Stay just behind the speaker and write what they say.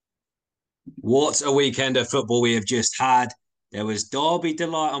What a weekend of football we have just had. There was Derby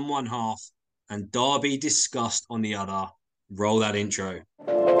delight on one half and Derby disgust on the other. Roll that intro. Here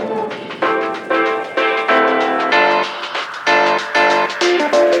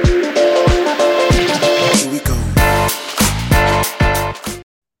we go.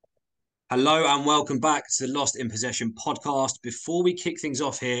 Hello and welcome back to the Lost in Possession podcast. Before we kick things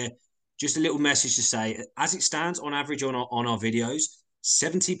off here, just a little message to say, as it stands on average on our videos,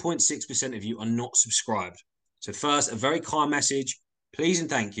 70.6% of you are not subscribed. So first, a very kind message, please and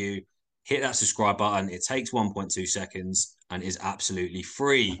thank you. Hit that subscribe button. It takes 1.2 seconds and is absolutely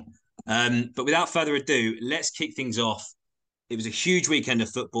free. But without further ado, let's kick things off. It was a huge weekend of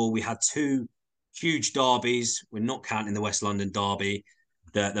football. We had two huge derbies. We're not counting the West London derby,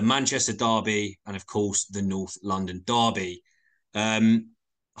 the Manchester derby, and of course the North London derby. Um,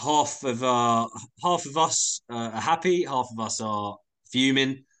 half of us are happy, half of us are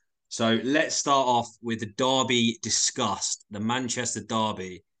fuming. So let's start off with the derby discussed, the Manchester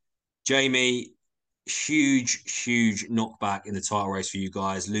derby. Jamie, huge knockback in the title race for you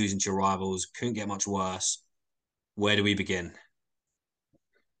guys, losing to your rivals. Couldn't get much worse. Where do we begin?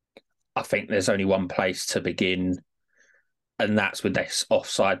 I think there's only one place to begin, and that's with this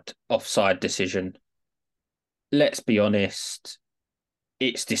offside decision. Let's be honest,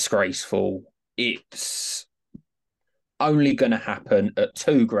 it's disgraceful. It's only going to happen at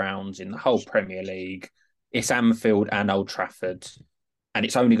two grounds in the whole Premier League. It's Anfield and Old Trafford, and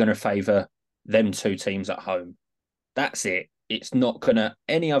it's only going to favour them two teams at home. That's it. It's not going to,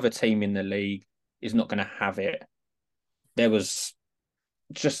 any other team in the league is not going to have it. There was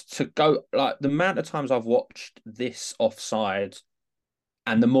just to go, like, the amount of times I've watched this offside,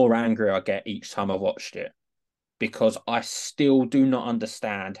 and the more angry I get each time I've watched it, because I still do not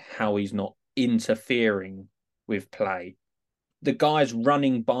understand how he's not interfering with play. The guy's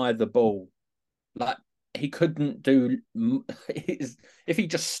running by the ball. Like, he couldn't do, if he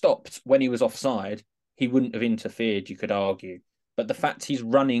just stopped when he was offside, he wouldn't have interfered, you could argue. But the fact he's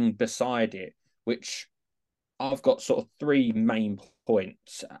running beside it, which I've got sort of three main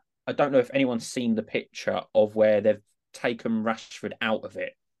points. I don't know if anyone's seen the picture of where they've taken Rashford out of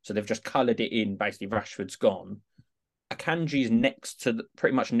it. So they've just coloured it in. Basically, Rashford's gone. Akanji's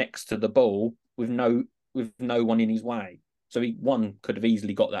pretty much next to the ball with no one in his way. So one could have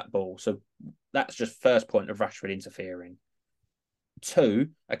easily got that ball. So that's just first point of Rashford interfering. Two,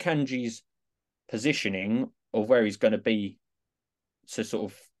 Akanji's positioning of where he's going to be to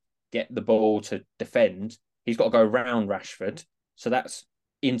sort of get the ball to defend, he's got to go around Rashford. So that's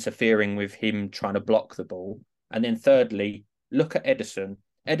interfering with him trying to block the ball. And then thirdly, look at Ederson.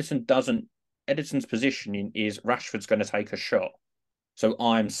 Ederson's positioning is Rashford's going to take a shot. So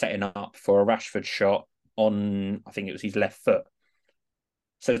I'm setting up for a Rashford shot on, I think it was his left foot.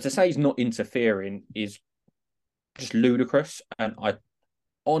 So to say he's not interfering is just ludicrous. And I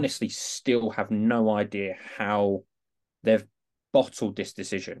honestly still have no idea how they've bottled this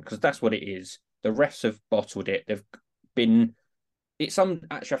decision, because that's what it is. The refs have bottled it. They've been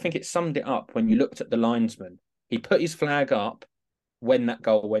actually, I think it summed it up when you looked at the linesman. He put his flag up when that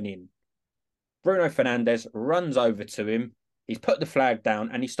goal went in. Bruno Fernandes runs over to him. He's put the flag down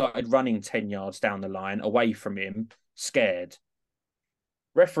and he started running 10 yards down the line away from him, scared.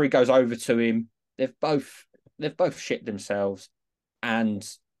 Referee goes over to him. They've both shit themselves, and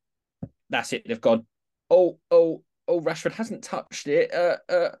that's it. They've gone, Rashford hasn't touched it.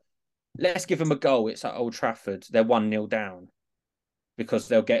 Let's give him a goal. It's at Old Trafford. They're 1-0 down because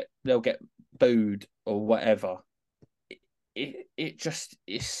they'll get booed or whatever. It just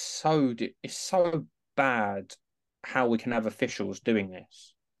is so bad how we can have officials doing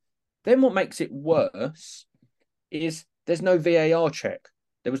this. Then what makes it worse is there's no VAR check.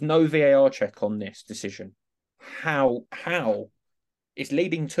 There was no VAR check on this decision. How it's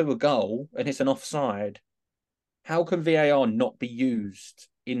leading to a goal and it's an offside. How can VAR not be used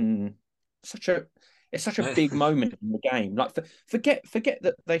in such a it's such a big moment in the game? Like, forget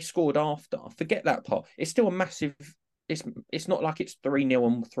that they scored after. Forget that part. It's still a massive. It's not like it's 3-0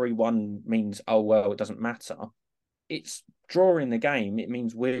 and 3-1 means, oh well, it doesn't matter. It's drawing the game. It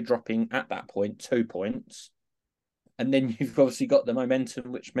means we're dropping at that point 2 points, and then you've obviously got the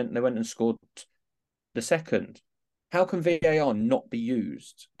momentum, which meant they went and scored the second. How can VAR not be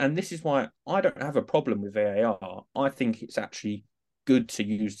used? And this is why I don't have a problem with VAR. I think it's actually good to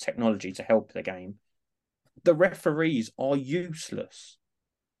use technology to help the game. The referees are useless.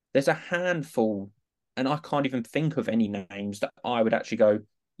 There's a handful, and I can't even think of any names that I would actually go,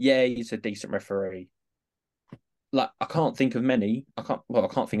 yeah, he's a decent referee. Like, I can't think of many. I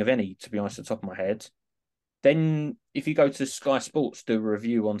can't think of any, to be honest, at the top of my head. Then if you go to Sky Sports, do a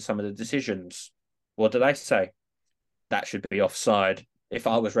review on some of the decisions, what do they say? That should be offside. If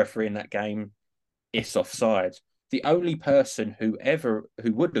I was refereeing that game, it's offside. The only person who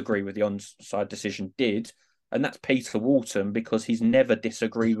would agree with the onside decision did, and that's Peter Walton, because he's never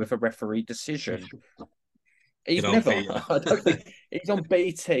disagreed with a referee decision. Good He's old never. Peter. I don't think he's on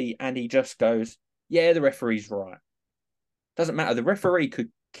BT and he just goes, "Yeah, the referee's right." Doesn't matter. The referee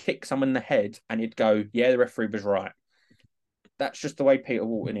could kick someone in the head and he'd go, "Yeah, the referee was right." That's just the way Peter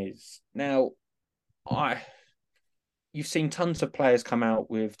Walton is. Now, I you've seen tons of players come out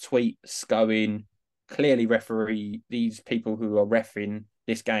with tweets going, clearly referee, these people who are reffing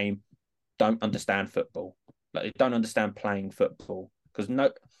this game don't understand football. Like they don't understand playing football. Because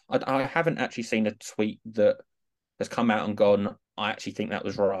I haven't actually seen a tweet that has come out and gone, I actually think that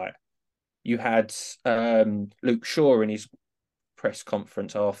was right. You had Luke Shaw in his press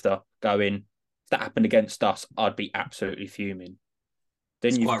conference after going, if that happened against us, I'd be absolutely fuming. Then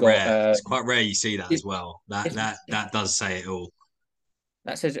It's you've quite got rare. It's quite rare you see that as well. That it's, that that does say it all.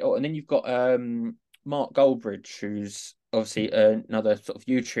 that says it all. And then you've got Mark Goldbridge, who's obviously another sort of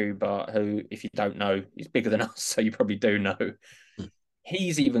YouTuber who, if you don't know, is bigger than us, so you probably do know.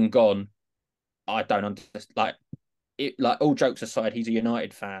 He's even gone, I don't understand. Like it, like all jokes aside, he's a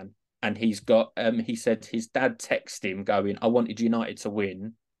United fan, and he's got he said his dad texted him going, I wanted United to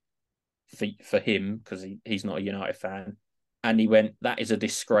win for him because he's not a United fan. And he went, that is a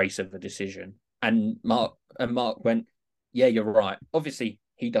disgrace of a decision. And Mark went, yeah, you're right. Obviously,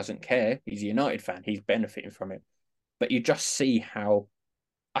 he doesn't care. He's a United fan. He's benefiting from it. But you just see how,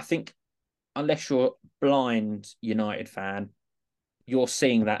 I think, unless you're a blind United fan, you're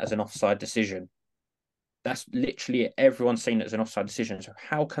seeing that as an offside decision. That's literally it. Everyone's seen it as an offside decision. So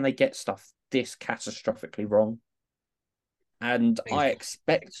how can they get stuff this catastrophically wrong? And I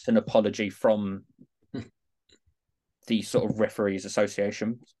expect an apology from the sort of referees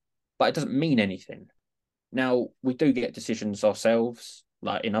association, but it doesn't mean anything. Now, we do get decisions ourselves,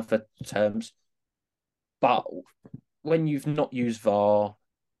 like in other terms, but when you've not used VAR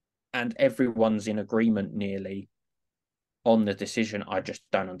and everyone's in agreement nearly on the decision, I just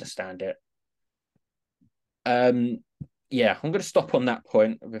don't understand it. Yeah, I'm going to stop on that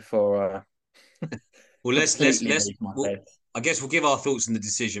point before Well, completely leave my head. I guess we'll give our thoughts on the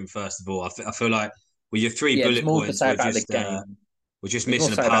decision first of all. I feel like with your three Yeah, there's bullet more to points, say about the game. we're just There's more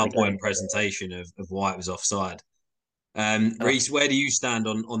missing to a say about the PowerPoint game. presentation of why it was offside. Oh, Reese, where do you stand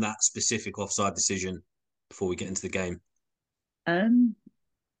on that specific offside decision before we get into the game? Um,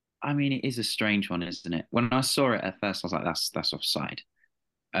 I mean, it is a strange one, isn't it? When I saw it at first, I was like, that's offside.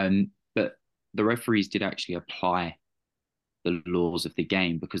 But the referees did actually apply the laws of the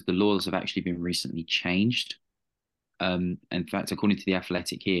game because the laws have actually been recently changed. In fact, according to the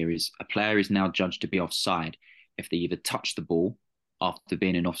Athletic here, is a player is now judged to be offside if they either touch the ball after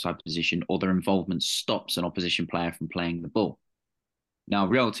being in offside position or their involvement stops an opposition player from playing the ball. Now,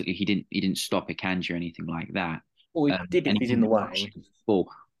 relatively, he didn't stop a Akanji or anything like that. well, he did if And he's he in the didn't way. touch the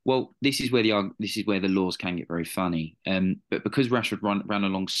ball. Well, this is where the laws can get very funny. But because Rashford ran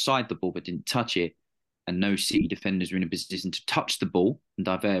alongside the ball but didn't touch it, and no City defenders were in a position to touch the ball and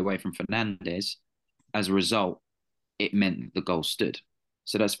divert away from Fernandes, as a result, it meant that the goal stood.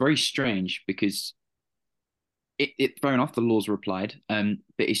 So that's very strange because fair enough, the laws were applied. But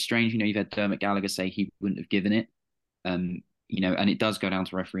it's strange, you've had Dermot Gallagher say he wouldn't have given it. And it does go down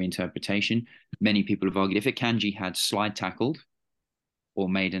to referee interpretation. Many people have argued if Akanji had slide tackled or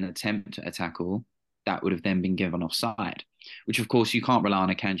made an attempt at a tackle, that would have then been given offside. Which, of course, you can't rely on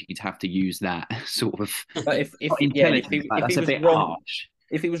Akanji to have to use that sort of. But if That's he a was bit wrong, harsh.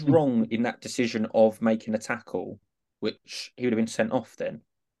 if he was wrong in that decision of making a tackle, which he would have been sent off then.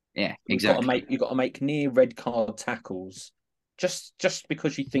 Yeah, exactly. You've got to make near red card tackles just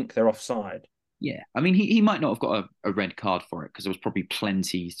because you think they're offside. Yeah, I mean, he might not have got a red card for it because there was probably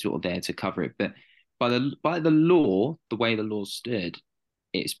plenty sort of there to cover it. But by the law, the way the law stood,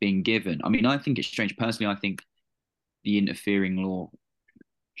 it's been given. I mean, I think it's strange. Personally, I think the interfering law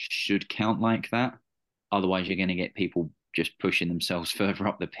should count like that. Otherwise, you're going to get people just pushing themselves further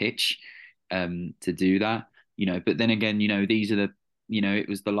up the pitch to do that. But then again, these are it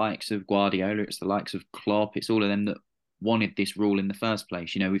was the likes of Guardiola, it's the likes of Klopp, it's all of them that wanted this rule in the first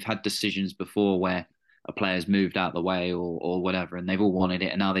place. We've had decisions before where a player's moved out the way or whatever, and they've all wanted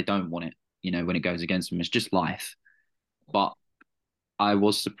it, and now they don't want it. When it goes against them, it's just life. But I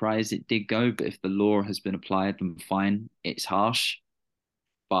was surprised it did go. But if the law has been applied, then fine. It's harsh,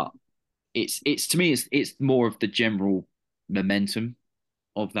 but it's to me, it's more of the general momentum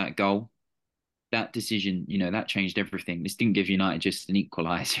of that goal. That decision, that changed everything. This didn't give United just an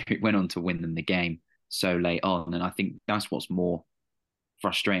equaliser. It went on to win them the game. so late on. And I think that's what's more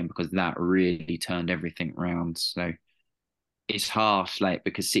frustrating because that really turned everything around. So it's harsh, like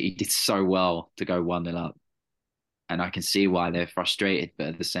because City did so well to go 1-0 up. And I can see why they're frustrated, but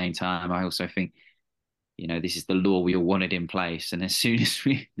at the same time, I also think, this is the law we all wanted in place. And as soon as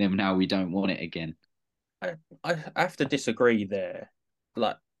now we don't want it again. I have to disagree there.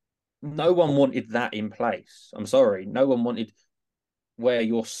 Like, no one wanted that in place. I'm sorry, no one wanted where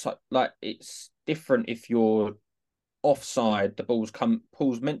you're like it's different if you're offside, the ball's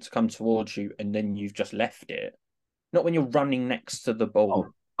meant to come towards you, and then you've just left it. Not when you're running next to the ball.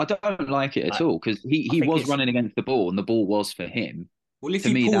 Oh, I don't like it at all because he was running against the ball and the ball was for him. Well, if To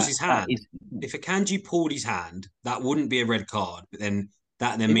he me, pulls that his that hand, is if Akanji pulled his hand, that wouldn't be a red card. But then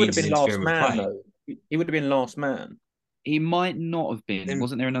that He would have means he's been last interfering with man play. though. He would have been last man. he might not have been. Then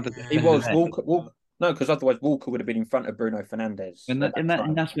Wasn't there another He defender was there? Walker. No, because otherwise Walker would have been in front of Bruno Fernandes And at that and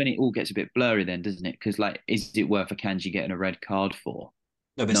time. that's when it all gets a bit blurry, then, doesn't it? Because like, is it worth Akanji getting a red card for?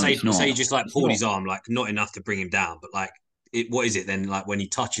 no, but No, say it's not. he just like It's pulled not. his arm, like not enough to bring him down, but like what is it then? Like when he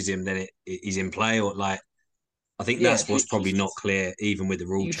touches him, then he's in play, or like I think Yeah, that's what's probably not clear, even with the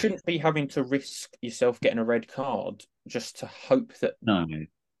rule you change. shouldn't be having to risk yourself getting a red card just to hope that No,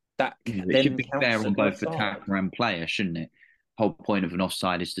 that it should then be counts fair as on an both offside. attacker and player, shouldn't it? Whole point of an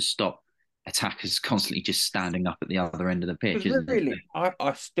offside is to stop attackers constantly just standing up at the other end of the pitch, Because isn't it? really,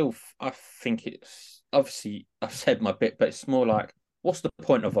 I think it's obviously I've said my bit, but it's more like, what's the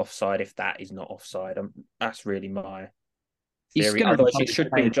point of offside if that is not offside? That's really my He's theory. going to Otherwise, it encourage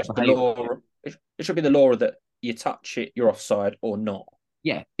should be players to just the behave. law. It should be the law that you touch it, you're offside or not.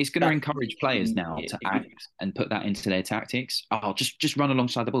 Yeah, it's going to That encourage players now to act and put that into their tactics. Oh, just run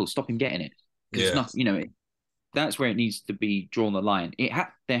alongside the ball, stop him getting it, because it's Yeah, not, that's where it needs to be drawn the line.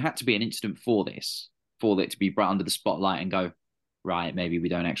 There had to be an incident for this, for it to be brought under the spotlight and go, right, maybe we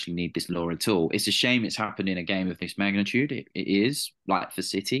don't actually need this law at all. It's a shame it's happened in a game of this magnitude. It is like for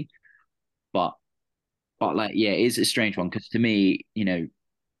City, but like, yeah, it is a strange one because to me,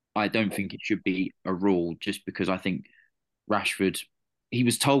 I don't think it should be a rule just because I think Rashford, he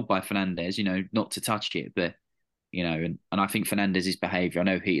was told by Fernandes, not to touch it, but and I think Fernandez's behaviour, I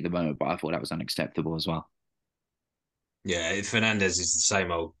know heat at the moment, but I thought that was unacceptable as well. yeah. Fernandez is the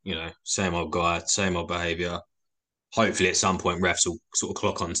same old guy, same old behaviour. Hopefully, at some point, refs will sort of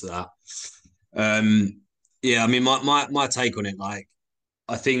clock onto that. Yeah, I mean, my take on it, like,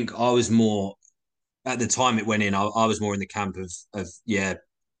 I think I was more at the time it went in. I was more in the camp of yeah,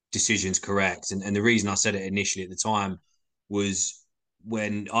 decisions correct, and the reason I said it initially at the time was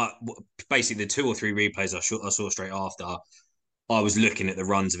when I basically the two or three replays I saw straight after. I was looking at the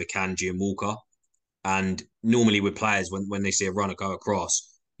runs of Akanji and Walker, and normally with players when they see a runner go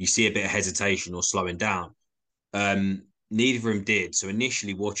across, you see a bit of hesitation or slowing down. Neither of them did. So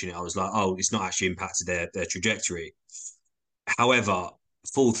initially watching it, I was like, oh, it's not actually impacted their trajectory. However,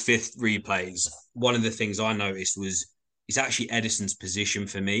 fourth, fifth replays, one of the things I noticed was it's actually Edison's position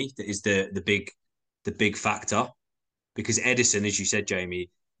for me that is the big factor. Because Edison, as you said, Jamie,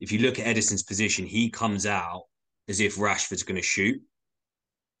 if you look at Edison's position, he comes out as if Rashford's going to shoot.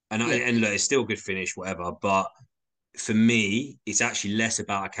 And look, it's still a good finish, whatever. But for me, it's actually less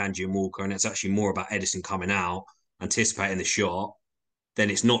about Akanji and Walker, and it's actually more about Edison coming out, anticipating the shot. Then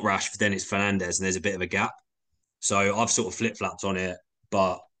it's not Rashford, then it's Fernandez, and there's a bit of a gap. So I've sort of flip flopped on it,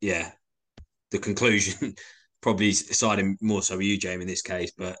 but yeah, the conclusion probably siding more so with you, Jamie, in this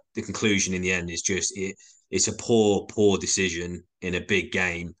case. But the conclusion in the end is just it's a poor decision in a big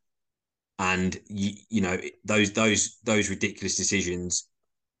game, and those ridiculous decisions.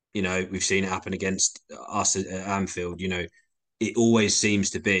 We've seen it happen against us at Anfield. It always seems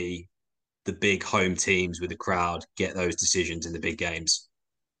to be the big home teams with the crowd get those decisions in the big games.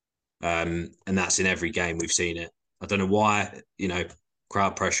 And that's in every game we've seen it. I don't know why,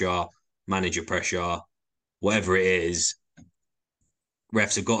 crowd pressure, manager pressure, whatever it is,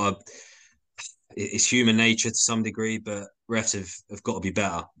 refs have got to, it's human nature to some degree, but refs have got to be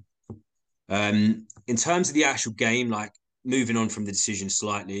better. In terms of the actual game, like moving on from the decision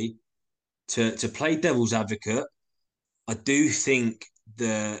slightly, to play devil's advocate, I do think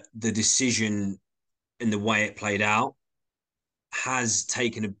the decision and the way it played out has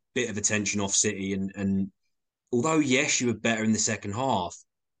taken a bit of attention off City. And although, yes, you were better in the second half,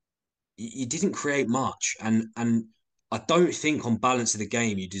 you didn't create much. And I don't think on balance of the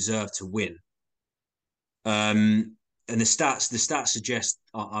game you deserve to win. And the stats suggest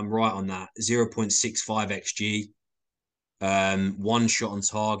I'm right on that. 0.65 XG, one shot on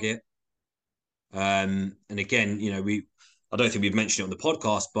target. And again, I don't think we've mentioned it on the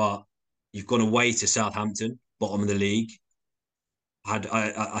podcast, but you've gone away to Southampton, bottom of the league. had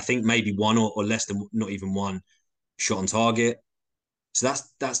I think maybe one or less than not even one shot on target. So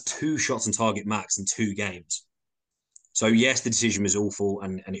that's two shots on target max in 2 games. So yes, the decision was awful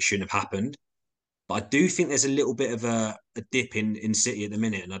and it shouldn't have happened. But I do think there's a little bit of a dip in City at the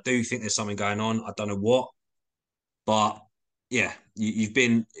minute, and I do think there's something going on. I don't know what, but yeah, you've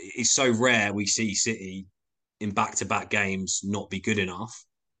been. It's so rare we see City in back-to-back games not be good enough,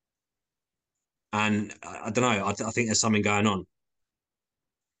 and I don't know. I think there's something going on.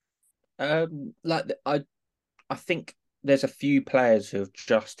 I think there's a few players who have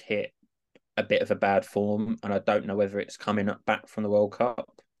just hit a bit of a bad form, and I don't know whether it's coming up back from the World Cup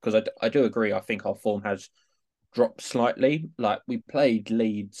because I do agree. I think our form has dropped slightly. Like we played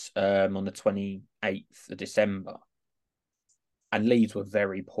Leeds on the 28th of December, and Leeds were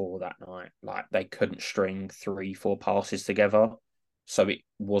very poor that night. Like they couldn't string 3, 4 passes together, so it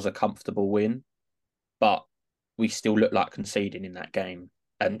was a comfortable win. But we still looked like conceding in that game,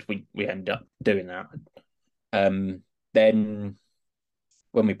 and we ended up doing that. Then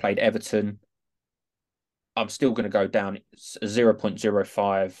when we played Everton, I'm still going to go down. It's a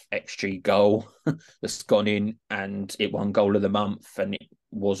 0.05 XG goal that's gone in, and it won goal of the month, and it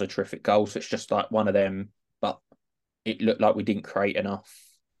was a terrific goal. So it's just like one of them, but it looked like we didn't create enough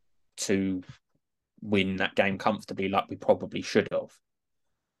to win that game comfortably, like we probably should have.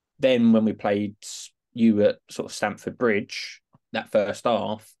 Then when we played you at sort of Stamford Bridge, that first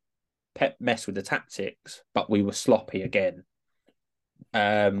half, Pep messed with the tactics, but we were sloppy again.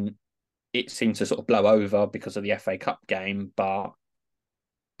 It seemed to sort of blow over because of the FA Cup game, but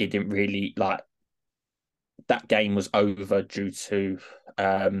it didn't really like that game was over due to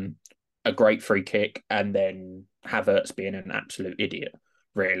a great free kick and then Havertz being an absolute idiot,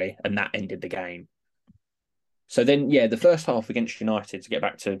 really, and that ended the game. So then, yeah, the first half against United, to get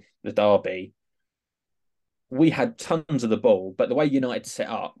back to the derby, we had tons of the ball, but the way United set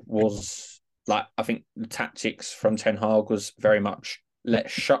up was like I think the tactics from Ten Hag was very much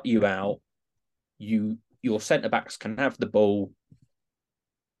let's shut you out. Your centre backs can have the ball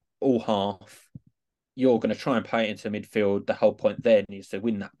all half. You're going to try and play it into midfield. The whole point then is to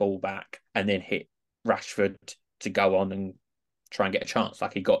win that ball back and then hit Rashford to go on and try and get a chance,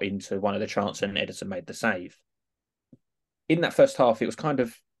 like he got into one of the chances and Ederson made the save. In that first half, it was kind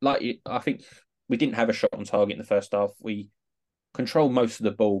of like I think we didn't have a shot on target in the first half. We controlled most of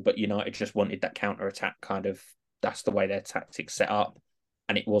the ball, but United just wanted that counter attack kind of. That's the way their tactics set up,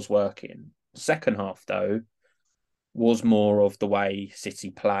 and it was working. Second half, though, was more of the way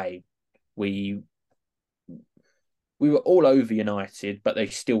City play. We were all over United, but they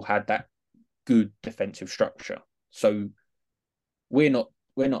still had that good defensive structure. So we're not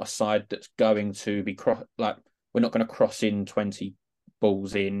a side that's going to be like we're not going to cross in 20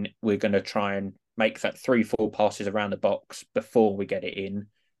 balls in. We're going to try and make that 3, 4 passes around the box before we get it in,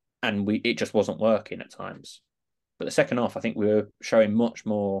 and it just wasn't working at times. But the second half, I think we were showing much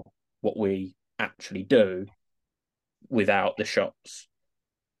more what we actually do without the shots.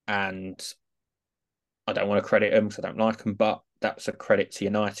 And I don't want to credit them because I don't like them, but that's a credit to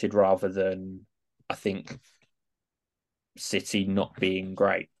United rather than, I think, City not being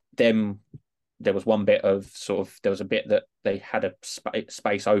great. Then there was one bit of there was a bit that they had a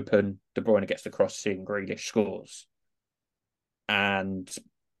space open. De Bruyne gets the cross in, Grealish scores. And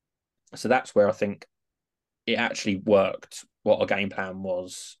so that's where I think it actually worked. What our game plan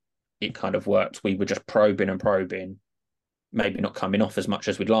was, it kind of worked. We were just probing and probing, maybe not coming off as much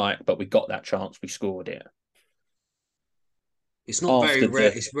as we'd like, but we got that chance, we scored it. It's not very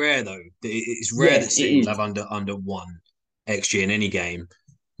rare. It's rare though. It's rare that City will have under one XG in any game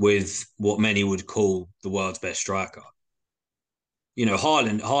with what many would call the world's best striker. You know,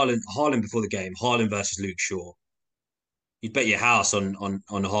 Haaland before the game, Haaland versus Luke Shaw. You'd bet your house on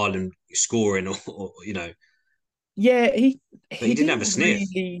Haaland scoring, or you know. Yeah, he didn't have a sniff.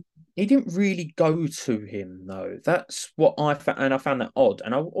 He didn't really go to him though. That's what I found, and I found that odd.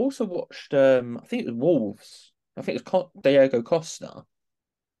 And I also watched, I think it was Wolves. I think it was Diego Costa.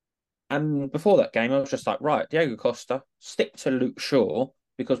 And before that game, I was just like, right, Diego Costa, stick to Luke Shaw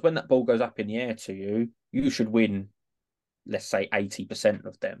because when that ball goes up in the air to you, you should win, let's say, 80%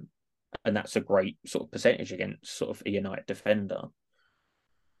 of them. And that's a great sort of percentage against sort of a United defender.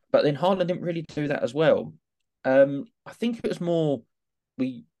 But then Haaland didn't really do that as well. I think it was more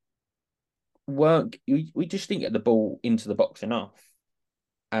we just didn't get the ball into the box enough.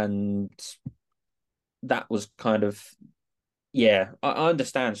 And that was kind of I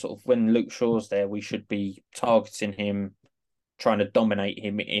understand sort of when Luke Shaw's there, we should be targeting him, trying to dominate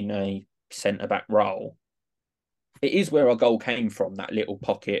him in a centre-back role. It is where our goal came from, that little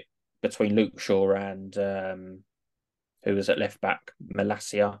pocket between Luke Shaw and who was at left back,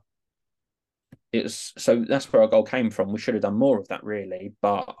 Malacia. So that's where our goal came from. We should have done more of that, really,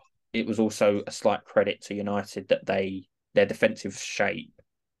 but it was also a slight credit to United that their defensive shape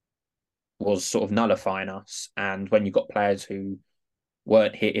was sort of nullifying us. And when you got players who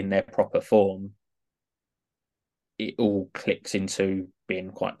weren't hitting their proper form, it all clicks into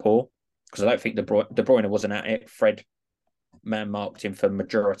being quite poor. Because I don't think De Bruyne wasn't at it. Fred man marked him for the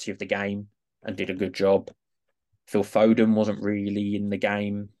majority of the game and did a good job. Phil Foden wasn't really in the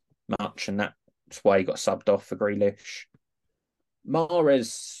game much, and that's why he got subbed off for Grealish.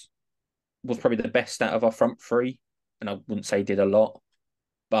 Mahrez was probably the best out of our front three, and I wouldn't say he did a lot,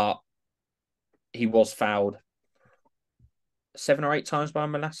 but he was fouled 7 or 8 times by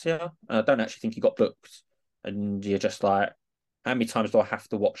Malacia. I don't actually think he got booked. And you're just like, how many times do I have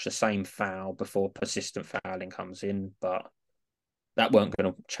to watch the same foul before persistent fouling comes in? But that weren't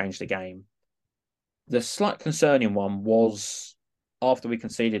going to change the game. The slight concerning one was after we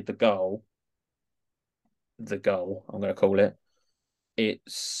conceded the goal, I'm going to call it,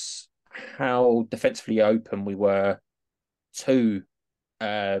 it's how defensively open we were to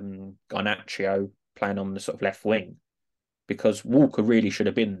Garnacho playing on the sort of left wing, because Walker really should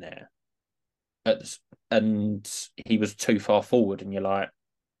have been there. And he was too far forward, and you're like,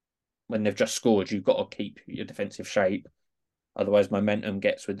 when they've just scored, you've got to keep your defensive shape. Otherwise, momentum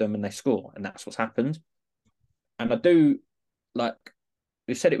gets with them and they score. And that's what's happened. And I do, like,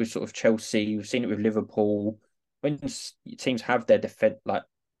 we've said it with sort of Chelsea, we've seen it with Liverpool. When teams have their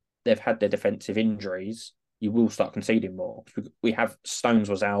they've had their defensive injuries, you will start conceding more. We have Stones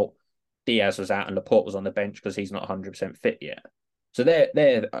was out, Diaz was out, and Laporte was on the bench because he's not 100% fit yet. So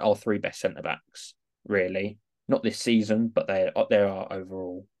they're our 3 best centre-backs, really. Not this season, but they are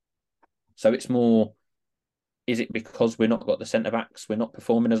overall. So it's more, is it because we're not got the centre-backs, we're not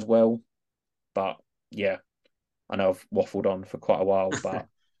performing as well? But yeah, I know I've waffled on for quite a while, but...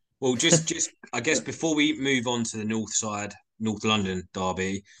 Well, just I guess before we move on to the North side, North London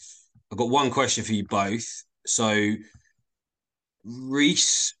derby, I've got one question for you both. So,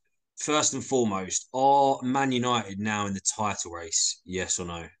 Reece, first and foremost, are Man United now in the title race? Yes or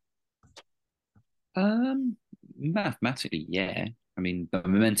no? Mathematically, yeah. I mean, the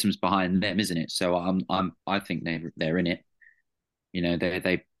momentum's behind them, isn't it? So I think they're in it. You know,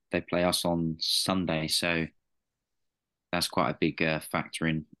 they play us on Sunday, so that's quite a big factor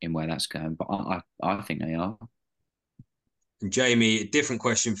in where that's going. But I think they are. And Jamie, a different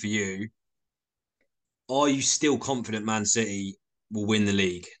question for you. Are you still confident Man City will win the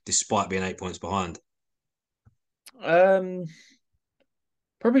league despite being 8 points behind? Um,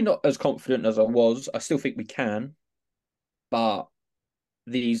 Probably not as confident as I was. I still think we can, but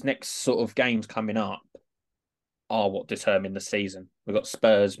these next sort of games coming up are what determine the season. We've got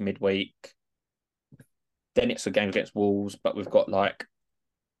Spurs midweek, then it's a game against Wolves, but we've got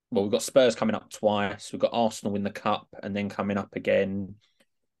we've got Spurs coming up twice. We've got Arsenal in the cup, and then coming up again.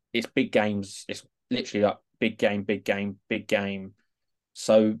 It's big games. It's literally like big game, big game, big game.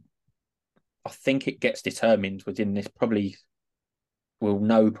 So I think it gets determined within this. We'll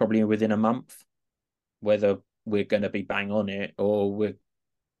know probably within a month whether we're going to be bang on it or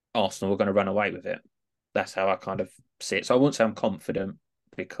Arsenal are going to run away with it. That's how I kind of see it. So I won't say I'm confident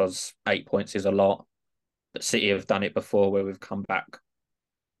because 8 points is a lot, but City have done it before where we've come back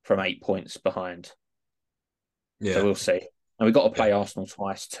from 8 points behind. Yeah. So we'll see. And we've got to play Arsenal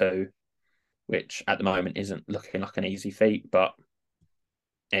twice too, which at the moment isn't looking like an easy feat, but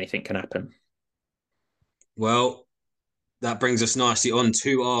anything can happen. Well, that brings us nicely on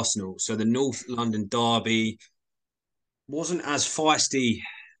to Arsenal. So the North London derby wasn't as feisty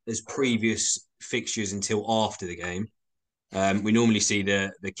as previous fixtures until after the game. We normally see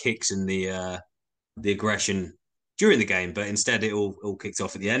the kicks and the aggression during the game, but instead it all kicked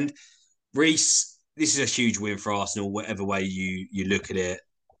off at the end. Reece, this is a huge win for Arsenal, whatever way you look at it.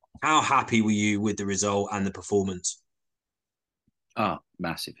 How happy were you with the result and the performance? Oh,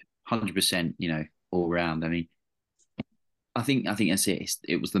 massive, 100%. You know, all round. I mean, I think that's it.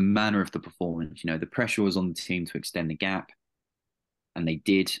 It was the manner of the performance. You know, the pressure was on the team to extend the gap, and they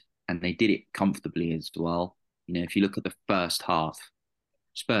did, it comfortably as well. You know, if you look at the first half,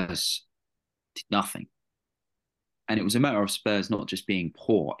 Spurs did nothing, and it was a matter of Spurs not just being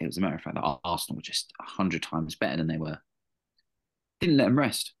poor. It was a matter of fact that Arsenal were just 100 times better than they were. Didn't let them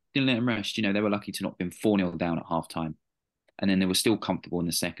rest. Didn't let them rest. You know, they were lucky to not have been 4-0 down at half time, and then they were still comfortable in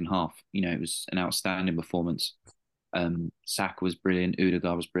the second half. You know, it was an outstanding performance. Saka was brilliant.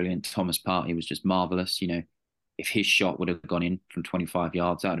 Odegaard was brilliant. Thomas Partey was just marvellous. You know, if his shot would have gone in from 25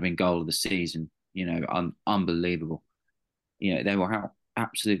 yards, that would have been goal of the season. You know, unbelievable. You know, they were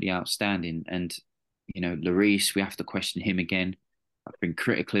absolutely outstanding. And, Lloris, we have to question him again. I've been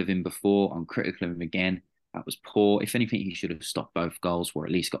critical of him before. I'm critical of him again. That was poor. If anything, he should have stopped both goals or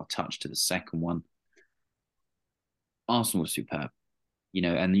at least got a touch to the second one. Arsenal was superb,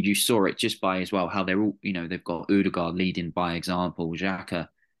 and you saw it just by as well how they're all, they've got Odegaard leading by example, Xhaka,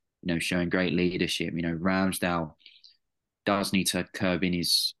 showing great leadership. Ramsdale does need to curb in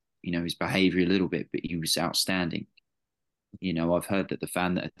his behaviour a little bit, but he was outstanding. I've heard that the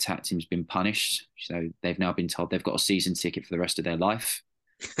fan that attacked him has been punished, so they've now been told they've got a season ticket for the rest of their life.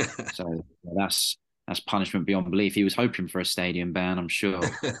 So that's punishment beyond belief. He was hoping for a stadium ban, I'm sure,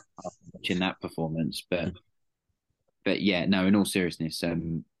 watching that performance. But yeah, no, in all seriousness,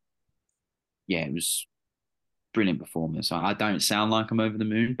 it was brilliant performance. I don't sound like I'm over the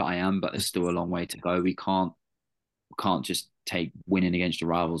moon, but I am. But there's still a long way to go. We can't just take winning against your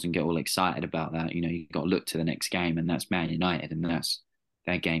rivals and get all excited about that. You've got to look to the next game, and that's Man United, and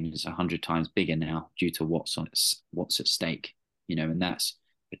their game is 100 times bigger now due to what's at stake. And that's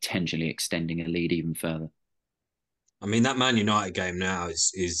potentially extending a lead even further. I mean, that Man United game now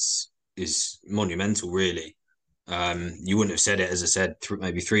is monumental, really. You wouldn't have said it, as I said,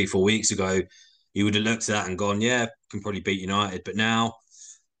 maybe 3-4 weeks ago. You would have looked at that and gone, yeah, can probably beat United. But now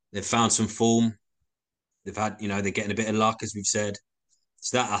they've found some form. They've had, they're getting a bit of luck, as we've said.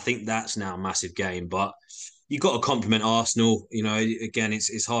 So I think that's now a massive game. But you've got to compliment Arsenal. Again,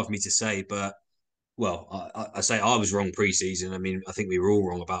 it's hard for me to say, but I say I was wrong pre-season. I mean, I think we were all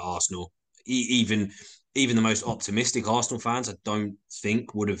wrong about Arsenal. Even the most optimistic Arsenal fans, I don't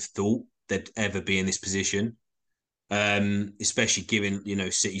think would have thought they'd ever be in this position. Especially given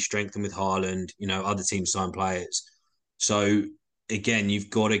City strengthened with Haaland, other teams sign players. So again, you've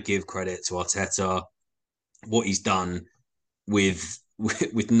got to give credit to Arteta, what he's done with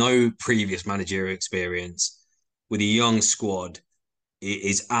no previous managerial experience, with a young squad. It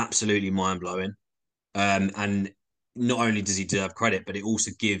is absolutely mind blowing. And not only does he deserve credit, but it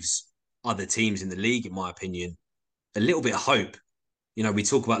also gives other teams in the league, in my opinion, a little bit of hope. We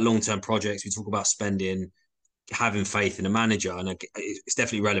talk about long-term projects, we talk about spending, having faith in a manager, and it's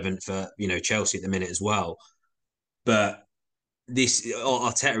definitely relevant for Chelsea at the minute as well. But this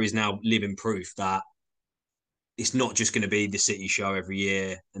Arteta is now living proof that it's not just going to be the City show every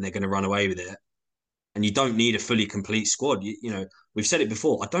year and they're going to run away with it. And you don't need a fully complete squad. We've said it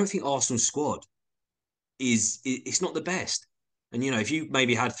before. I don't think Arsenal's squad it's not the best. And if you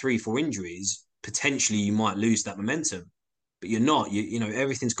maybe had 3-4 injuries, potentially you might lose that momentum. But you're not.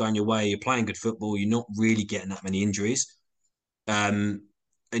 Everything's going your way. You're playing good football. You're not really getting that many injuries, and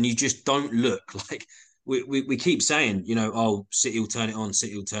you just don't look like we keep saying, City will turn it on.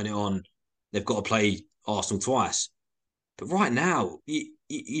 City will turn it on. They've got to play Arsenal twice. But right now,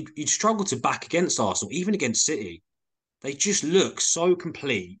 you'd struggle to back against Arsenal, even against City. They just look so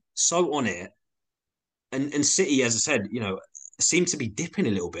complete, so on it. And City, as I said, seem to be dipping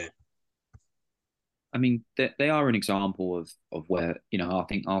a little bit. I mean, they are an example of where, I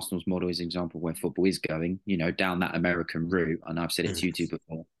think Arsenal's model is an example of where football is going, down that American route. And I've said it to you two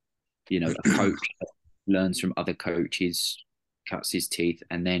before, a coach learns from other coaches, cuts his teeth,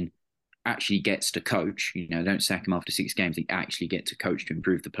 and then actually gets to coach. Don't sack him after 6 games. They actually get to coach to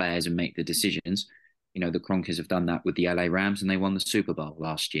improve the players and make the decisions. The Kroenkes have done that with the LA Rams, and they won the Super Bowl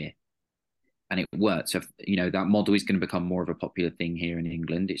last year. And it worked. So, that model is going to become more of a popular thing here in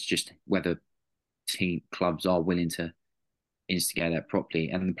England. It's just whether clubs are willing to instigate that properly,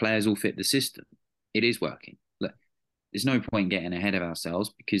 and the players all fit the system. It is working. Look, there's no point getting ahead of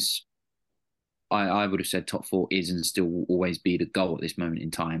ourselves, because I would have said top 4 is and still will always be the goal at this moment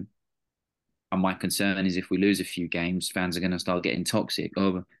in time. And my concern is if we lose a few games, fans are going to start getting toxic.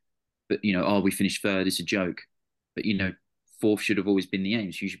 We finished 3rd, it's a joke. But 4th should have always been the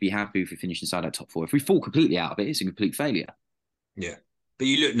aim. So you should be happy if we finish inside that top 4. If we fall completely out of it, it's a complete failure. Yeah. But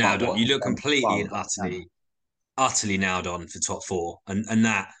you look nailed on. You look completely and utterly nailed on for top 4. And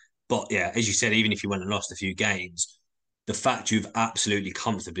that, but yeah, as you said, even if you went and lost a few games, the fact you've absolutely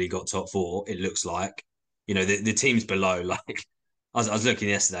comfortably got top 4, it looks like, the teams below, like I was looking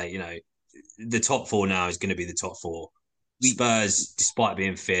yesterday, the top 4 now is going to be the top 4. Spurs, despite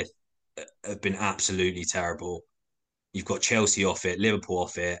being 5th, have been absolutely terrible. You've got Chelsea off it, Liverpool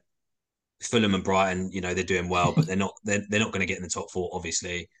off it, Fulham and Brighton, they're doing well, but they're not going to get in the top 4,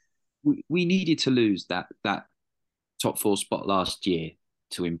 obviously. We needed to lose that top 4 spot last year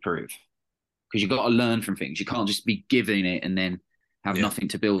to improve, because you've got to learn from things. You can't just be giving it and then have nothing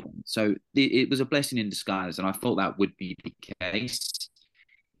to build on. So it was a blessing in disguise, and I thought that would be the case,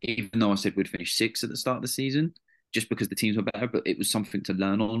 even though I said we'd finish 6th at the start of the season, just because the teams were better, but it was something to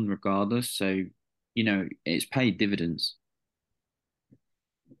learn on regardless. So, it's paid dividends.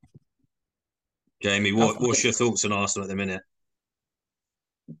 Jamie, what's your thoughts on Arsenal at the minute?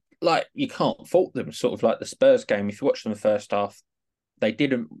 Like, you can't fault them. Sort of like the Spurs game. If you watch them the first half, they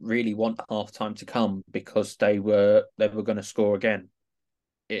didn't really want half time to come because they were going to score again.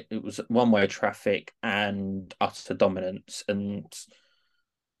 It was one way traffic and utter dominance, and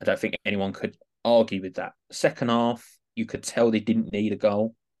I don't think anyone could argue with that. Second half, you could tell they didn't need a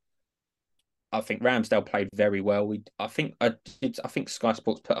goal. I think Ramsdale played very well. I think Sky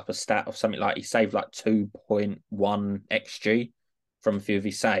Sports put up a stat of something like he saved like 2.1 xg from a few of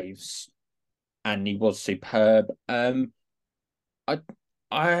his saves, and he was superb. I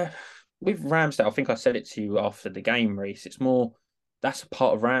I with Ramsdale, I think I said it to you after the game, Reese. It's more that's a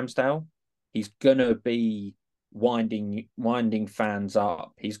part of Ramsdale. He's gonna be winding fans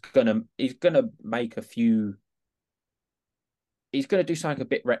up. He's gonna make a few. He's gonna do something a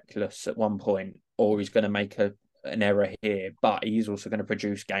bit reckless at one point, or he's gonna make an error here. But he's also going to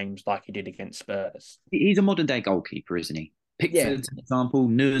produce games like he did against Spurs. He's a modern day goalkeeper, isn't he? Yeah, Pickford's an example,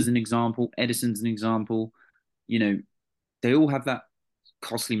 Neuer's an example, Edison's an example. You know, they all have that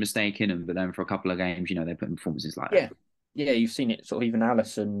costly mistake in them, but then for a couple of games, they put in performances like yeah, that. yeah. You've seen it. Sort of even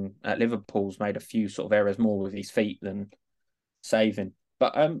Allison at Liverpool's made a few sort of errors more with his feet than saving.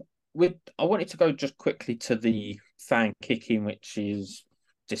 But with I wanted to go just quickly to the fan kicking, which is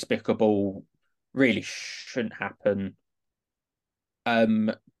despicable. Really shouldn't happen. Um,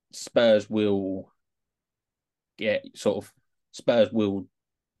 Spurs will get sort of Spurs will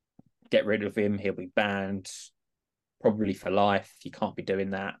get rid of him. He'll be banned probably for life. You can't be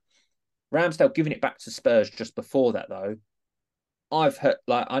doing that. Ramsdale giving it back to Spurs just before that, though. I've heard,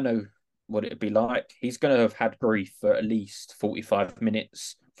 like, I know what it'd be like. He's going to have had grief for at least 45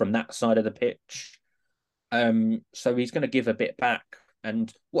 minutes from that side of the pitch. So he's going to give a bit back.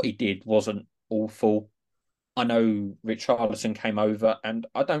 And what he did wasn't awful. I know Richarlison came over, and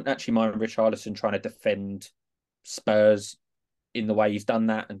I don't actually mind Richarlison trying to defend Spurs in the way he's done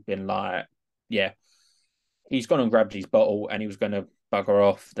that and been like, yeah, he's gone and grabbed his bottle and he was going to bugger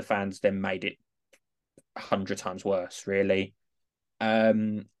off. The fans then made it 100 times worse, really.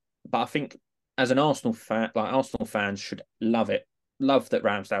 But I think as an Arsenal fan, like Arsenal fans should love it. Love that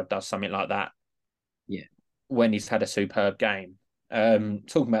Ramsdale does something like that. Yeah. When he's had a superb game.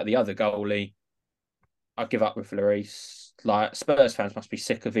 Talking about the other goalie, I give up with Lloris. Like Spurs fans must be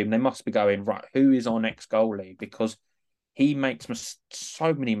sick of him. They must be going, right, who is our next goalie? Because he makes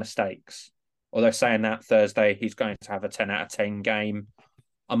so many mistakes. Although saying that Thursday, he's going to have a 10 out of 10 game.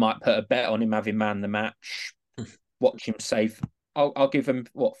 I might put a bet on him having man the match, watch him save. I'll give him,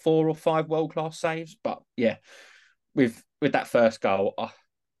 4 or 5 world-class saves. But yeah, with that first goal,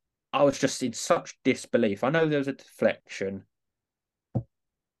 I was just in such disbelief. I know there was a deflection,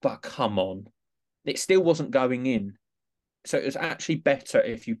 but come on. It still wasn't going in. So it was actually better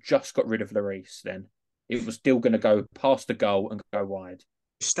if you just got rid of Lloris then. It was still going to go past the goal and go wide.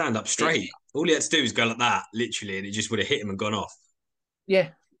 Stand up straight. All he had to do was go like that, literally, and it just would have hit him and gone off.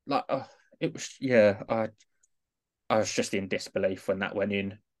 Yeah, like it was. Yeah, I was just in disbelief when that went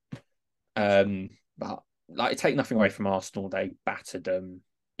in. But like, take nothing away from Arsenal. They battered them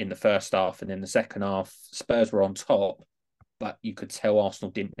in the first half, and in the second half, Spurs were on top, but you could tell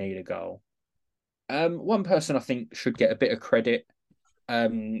Arsenal didn't need a goal. One person I think should get a bit of credit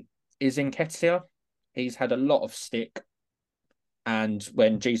is Nketiah. He's had a lot of stick. And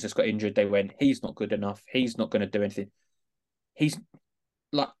when Jesus got injured, they went, he's not good enough. He's not going to do anything. He's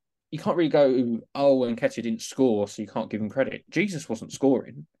like, you can't really go, oh, Nketiah didn't score, so you can't give him credit. Jesus wasn't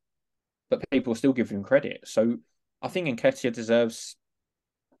scoring, but people still give him credit. So I think Nketiah deserves,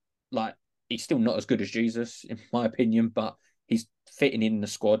 like, he's still not as good as Jesus, in my opinion, but he's fitting in the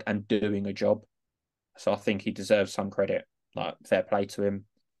squad and doing a job. So I think he deserves some credit. Like, fair play to him.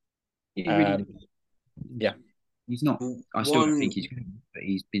 Yeah. He's not. I still don't think he's good, but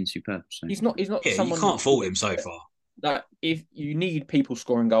he's been superb. So. He's not. Yeah, someone you can't fault him so far. Like, if you need people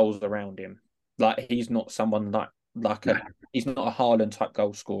scoring goals around him, like he's not someone he's not a Haaland type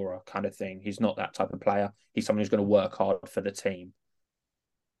goal scorer kind of thing. He's not that type of player. He's someone who's going to work hard for the team.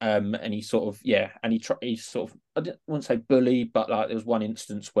 And he sort of he sort of, I wouldn't say bully, but like there was one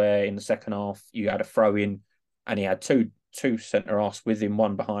instance where in the second half you had a throw in, and he had two centre halves with him,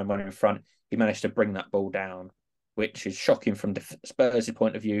 one behind, one in front. He managed to bring that ball down, which is shocking from the Spurs'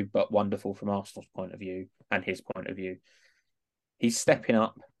 point of view, but wonderful from Arsenal's point of view and his point of view. He's stepping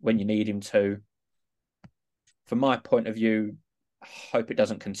up when you need him to. From my point of view, I hope it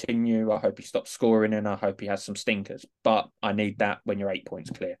doesn't continue. I hope he stops scoring, and I hope he has some stinkers. But I need that when you're 8 points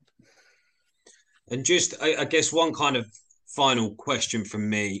clear. And just, I guess, one kind of final question from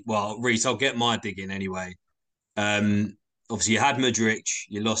me. Well, Reese, I'll get my dig in anyway. obviously you had Mudryk,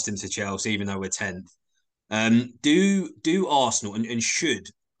 you lost him to Chelsea, even though we're 10th. Do Arsenal and should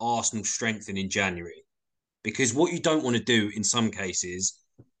Arsenal strengthen in January? Because what you don't want to do in some cases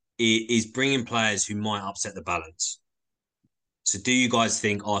is bring in players who might upset the balance. So do you guys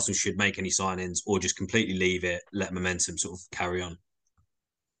think Arsenal should make any signings or just completely leave it, let momentum sort of carry on?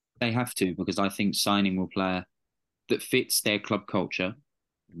 They have to, because I think signing a player that fits their club culture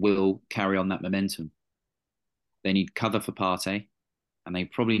will carry on that momentum. They need cover for Partey, and they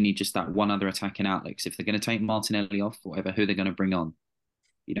probably need just that one other attacking outlet. Because if they're going to take Martinelli off, whatever, who they're going to bring on,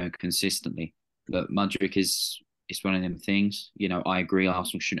 consistently. But Mudryk is one of them things. I agree.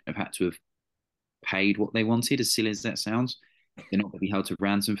 Arsenal shouldn't have had to have paid what they wanted, as silly as that sounds. They're not going to be held to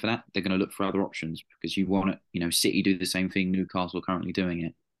ransom for that. They're going to look for other options because you want it. City do the same thing. Newcastle are currently doing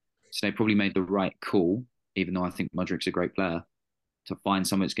it. So they probably made the right call, even though I think Mudryk's a great player, to find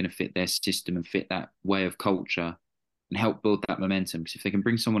someone that's going to fit their system and fit that way of culture and help build that momentum. Because if they can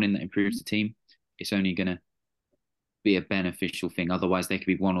bring someone in that improves the team, it's only going to be a beneficial thing. Otherwise, they could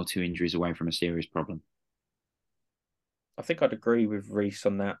be 1 or 2 injuries away from a serious problem. I think I'd agree with Reece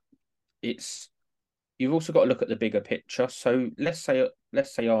on that. You've also got to look at the bigger picture. So let's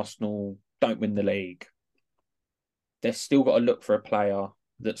say Arsenal don't win the league. They've still got to look for a player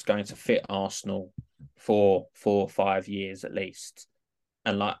that's going to fit Arsenal for 4 or 5 years at least.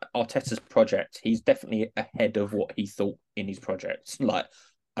 And like Arteta's project, he's definitely ahead of what he thought in his project. Like,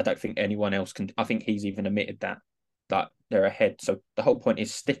 I don't think anyone else can. I think he's even admitted that they're ahead. So the whole point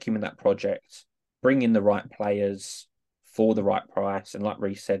is sticking with that project, bringing the right players for the right price. And like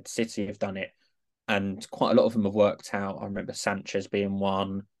Reece said, City have done it. And quite a lot of them have worked out. I remember Sanchez being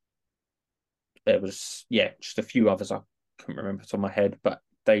one. There was, just a few others I couldn't remember off my head, but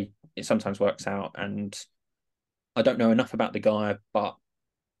it sometimes works out. And I don't know enough about the guy, but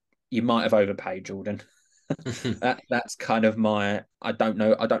you might have overpaid, Jordan. That's kind of I don't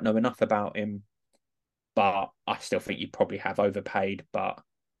know enough about him, but I still think you probably have overpaid, but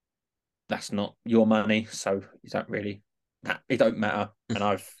that's not your money, so it don't matter. And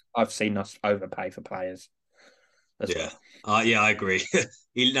I've seen us overpay for players as well. I agree.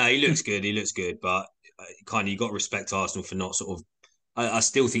 he looks good. He looks good, but kind of you got to respect Arsenal for not sort of. I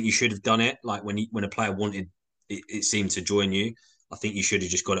still think you should have done it. Like when a player wanted, it seemed to join you. I think you should have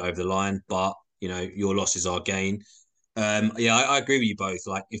just got it over the line. But your loss is our gain. I agree with you both.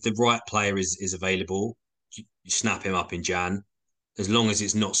 Like if the right player is available, you snap him up in Jan. As long as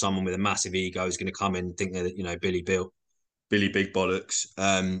it's not someone with a massive ego who's going to come in and think that Billy Big Bollocks,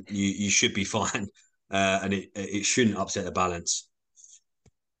 you should be fine, and it shouldn't upset the balance.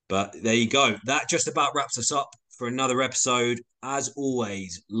 But there you go. That just about wraps us up for another episode. As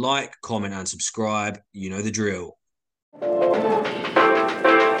always, like, comment, and subscribe. You know the drill.